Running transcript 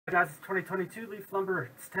Guys, it's 2022 Leaf Lumber.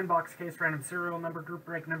 It's 10 box case, random serial number, group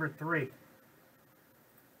break number 3.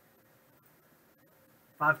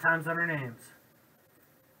 5 times on our names.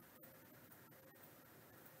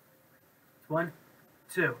 It's 1,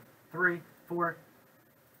 2, 3, 4,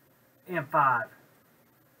 and 5.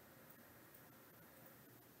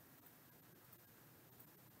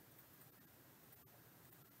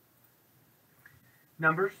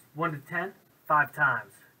 Numbers 1 to 10, 5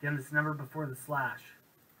 times. Again, this number before the slash.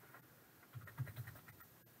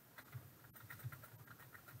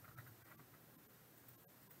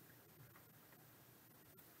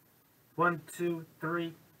 One, 2,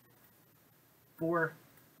 3, 4,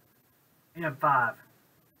 and 5.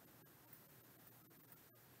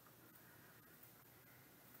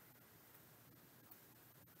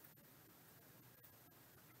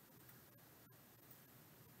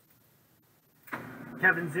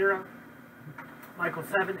 Kevin 0, Michael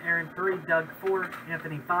 7, Aaron 3, Doug 4,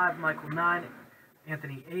 Anthony 5, Michael 9,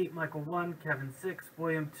 Anthony 8, Michael 1, Kevin 6,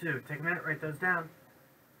 William 2. Take a minute, write those down.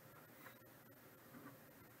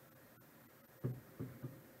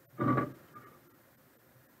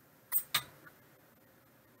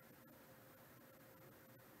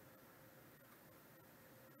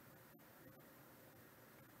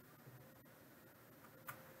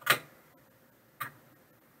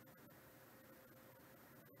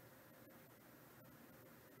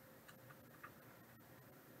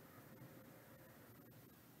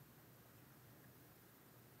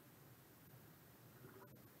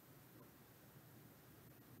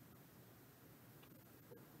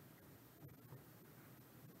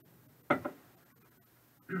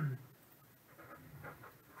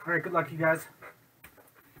 Alright, good luck, you guys.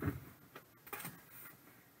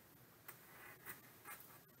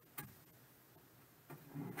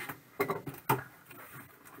 Does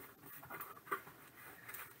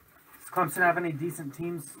Clemson have any decent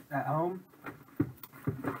teams at home?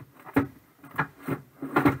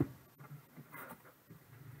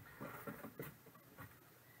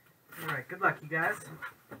 Alright, good luck, you guys.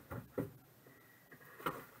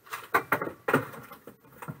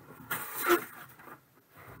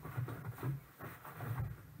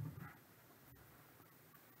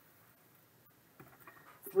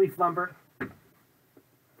 Leaf Lumber.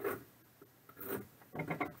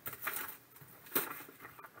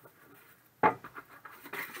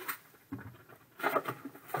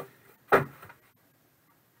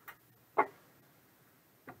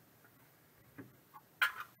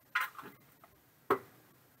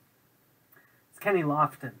 It's Kenny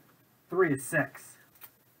Lofton, 3 of 6.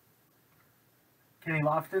 Kenny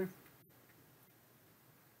Lofton.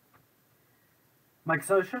 Mike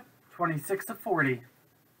Sosha, 26 of 40.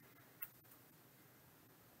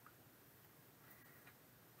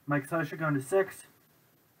 Mike Sosha going to 6.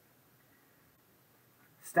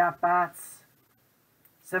 Stat Bats,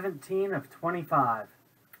 17 of 25.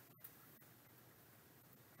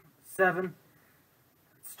 7.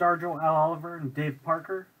 Stargell, Al Oliver, and Dave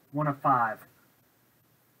Parker, 1 of 5.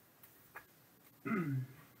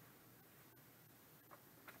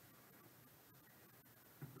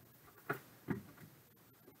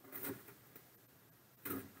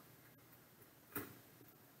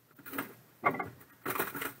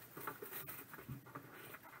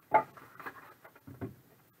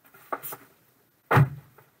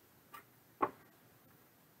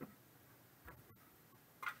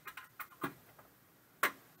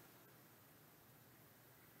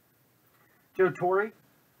 Joe Torre,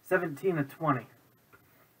 17 of 20.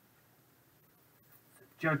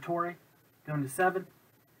 Joe Torre going to 7.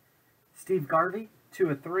 Steve Garvey,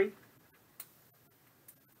 2 of 3.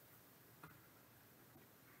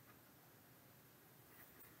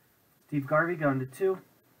 Steve Garvey going to 2.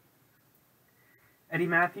 Eddie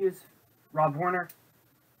Matthews, Rob Horner,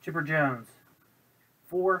 Chipper Jones,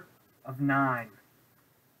 4 of 9.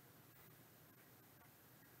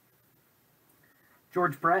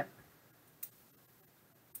 George Brett.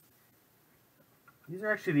 These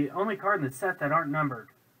are actually the only card in the set that aren't numbered.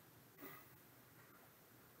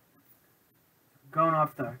 Going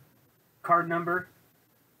off the card number,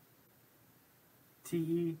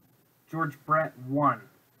 TE George Brett 1.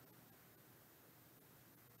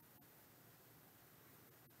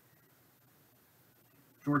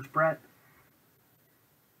 George Brett,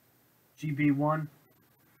 GB 1.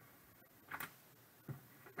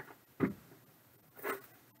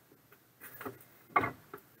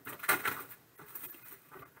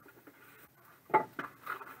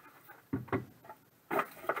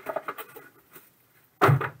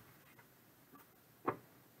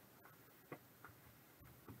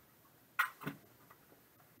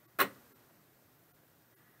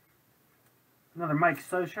 Another another Mike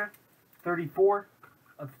Scioscia, 34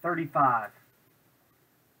 of 35.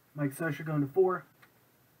 Mike Scioscia going to 4.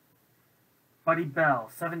 Buddy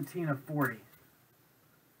Bell, 17 of 40.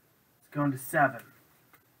 It's going to 7.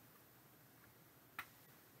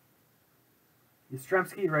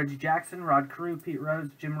 Yastrzemski, Reggie Jackson, Rod Carew, Pete Rose,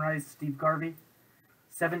 Jim Rice, Steve Garvey,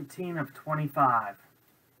 17 of 25.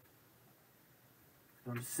 It's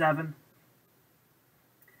going to 7.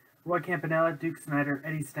 Roy Campanella, Duke Snider,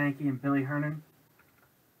 Eddie Stanky, and Billy Herman,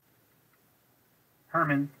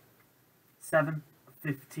 7 of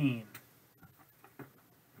 15.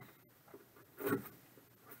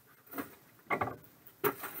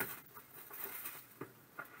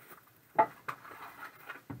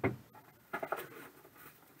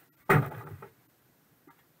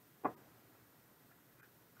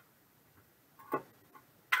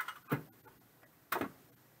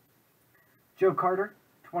 Joe Carter,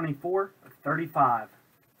 24 of 35.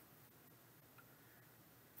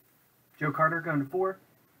 Joe Carter going to 4.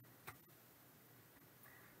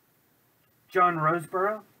 John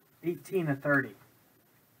Roseborough, 18 of 30.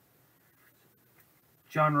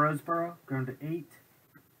 John Roseborough going to 8.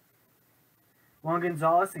 Juan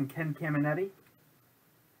Gonzalez and Ken Caminetti,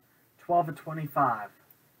 12 of 25.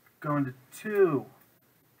 Going to 2.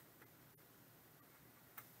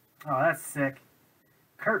 Oh, that's sick.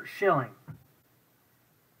 Kurt Schilling.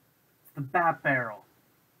 It's the Bat Barrel.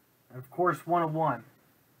 And of course, 101.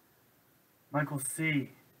 Michael C.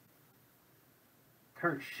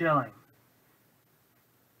 Kurt Schilling.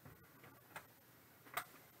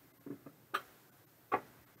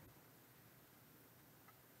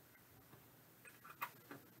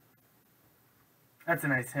 That's a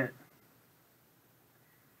nice hit.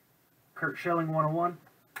 Kurt Schilling, 101.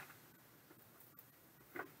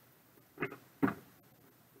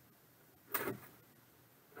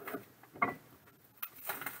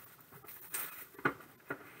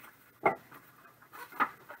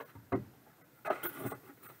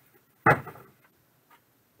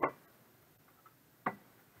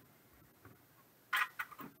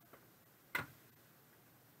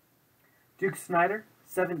 Duke Snider,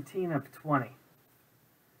 17 of 20.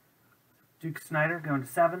 Duke Snider going to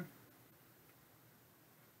 7.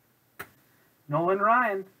 Nolan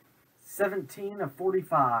Ryan, 17 of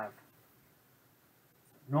 45.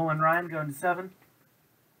 Nolan Ryan going to 7.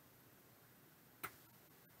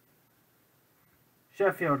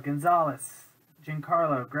 Sheffield, Gonzalez,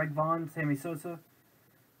 Giancarlo, Greg Vaughn, Sammy Sosa,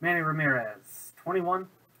 Manny Ramirez, 21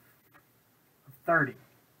 of 30.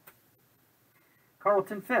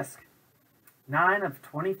 Carlton Fisk, 9 of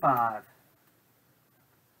 25.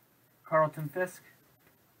 Carlton Fisk.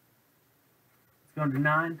 It's going to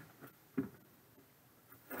 9.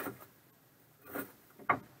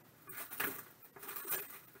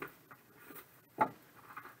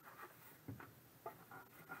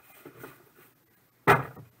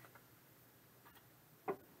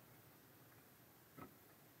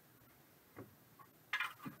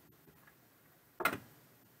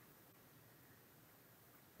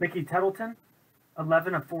 Mickey Tettleton,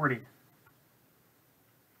 11 of 40.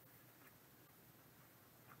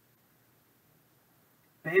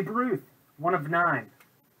 Babe Ruth, 1 of 9.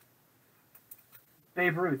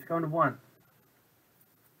 Babe Ruth, going to 1.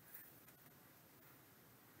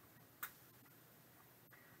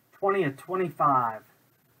 (20 of 25).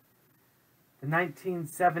 The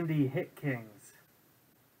 1970 Hit Kings.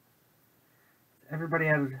 Everybody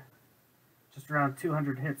had just around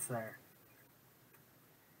 200 hits there.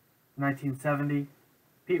 1970.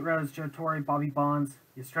 Pete Rose, Joe Torre, Bobby Bonds,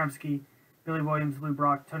 Yastrzemski, Billy Williams, Lou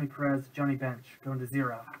Brock, Tony Perez, Johnny Bench, going to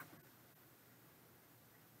 0.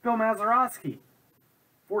 Bill Mazeroski,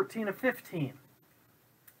 14 of 15.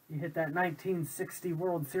 He hit that 1960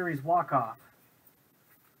 World Series walk-off.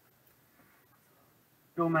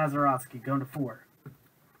 Bill Mazeroski, going to 4.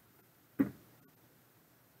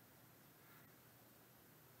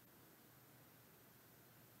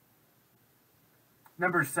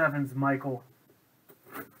 Number 7's Michael,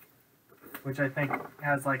 which I think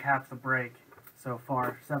has like half the break so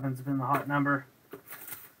far. 7's been the hot number.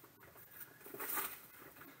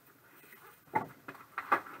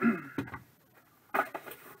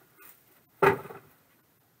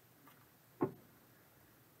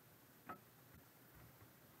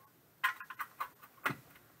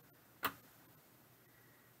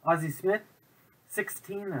 Ozzie Smith,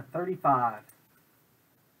 16 of 35.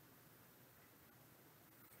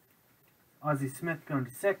 Ozzie Smith going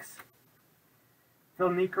to 6. Phil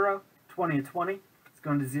Niekro, 20 of 20. It's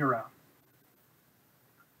going to 0.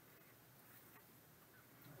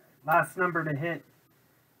 Last number to hit,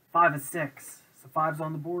 5 of 6. So 5's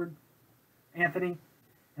on the board. Anthony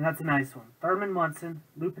And that's a nice one. Thurman Munson,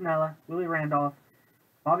 Lou Piniella, Willie Randolph,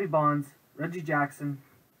 Bobby Bonds, Reggie Jackson,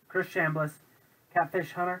 Chris Chambliss,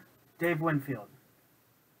 Catfish Hunter, Dave Winfield.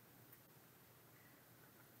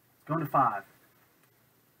 Going to 5.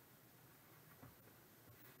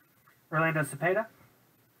 Orlando Cepeda,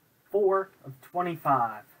 4 of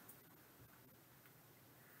 25.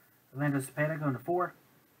 Orlando Cepeda going to 4.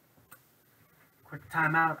 Quick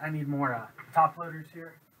timeout. I need more top loaders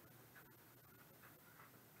here.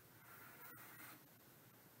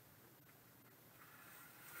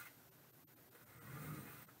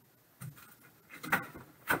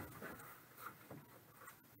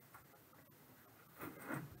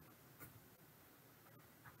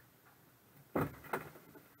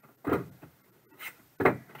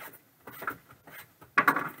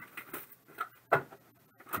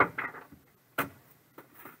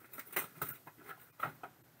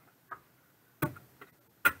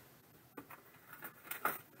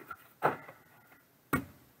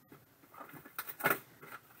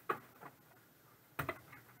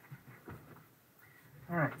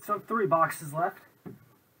 Alright, so 3 boxes left.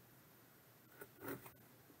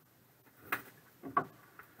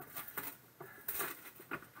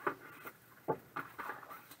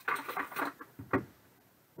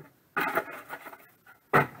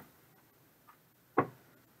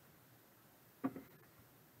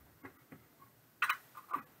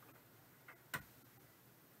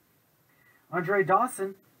 Andre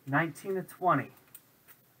Dawson, 19 of 20.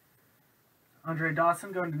 Andre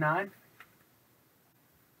Dawson going to 9.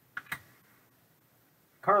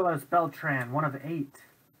 Carlos Beltran, 1 of 8.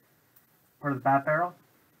 Part of the bat barrel.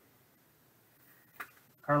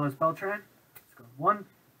 Carlos Beltran, let's go 1.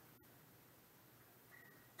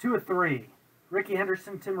 2 of 3. Ricky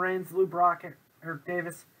Henderson, Tim Raines, Lou Brock, Eric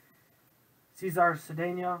Davis, Cesar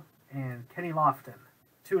Cedeno, and Kenny Lofton,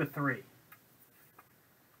 2 of 3.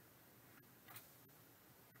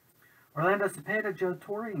 Orlando Cepeda, Joe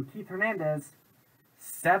Torre, and Keith Hernandez,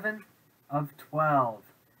 7 of 12.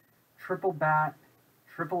 Triple bat,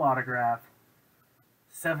 triple autograph,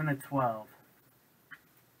 7 of 12.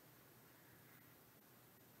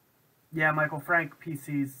 Yeah, Michael Frank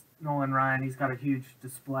PC's Nolan Ryan. He's got a huge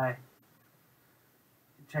display.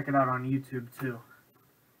 Check it out on YouTube too.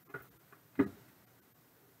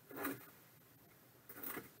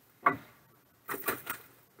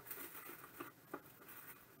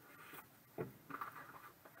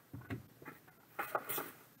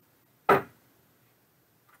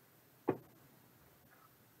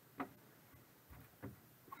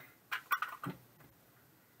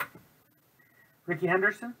 Ricky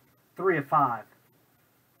Henderson, 3 of 5.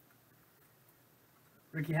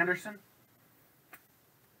 Ricky Henderson.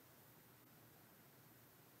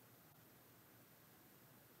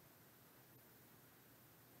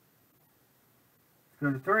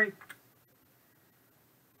 Going to 3.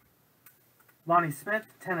 Lonnie Smith,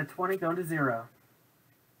 10 of 20, going to 0.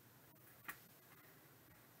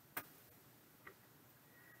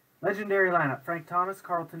 Legendary lineup: Frank Thomas,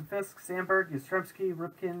 Carlton Fisk, Sandberg, Yastrzemski,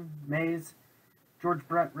 Ripken, Mays, George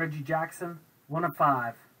Brett, Reggie Jackson, 1 of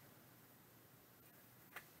 5.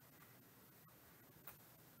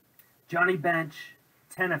 Johnny Bench,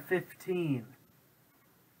 10 of 15.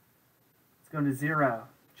 It's going to 0.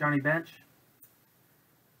 Johnny Bench,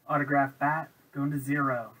 autograph bat, going to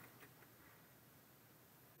 0.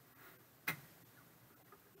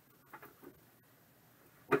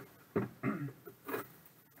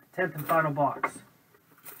 10th and final box.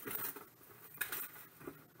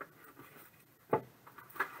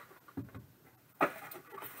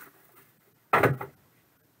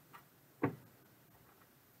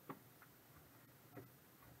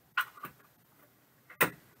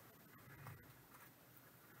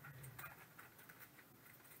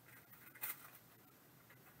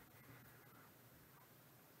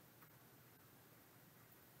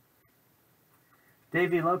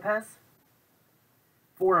 Davey Lopez,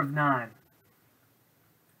 4 of 9.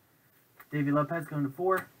 Davey Lopez going to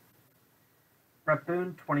 4. Brett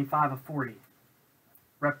Boone, 25 of 40.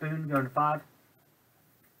 Brett Boone going to 5.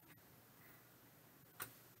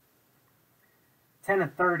 10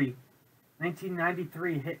 of 30.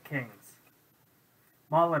 1993 Hit Kings.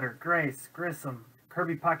 Molitor, Grace, Grissom,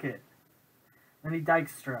 Kirby Puckett, Lenny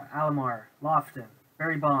Dykstra, Alomar, Lofton,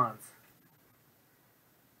 Barry Bonds.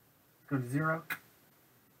 Go to 0.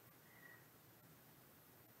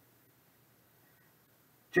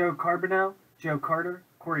 Joe Carbonell, Joe Carter,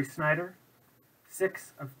 Corey Snyder,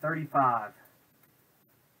 6 of 35.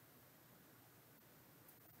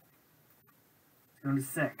 It's going to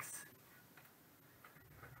 6.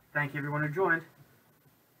 Thank you everyone who joined.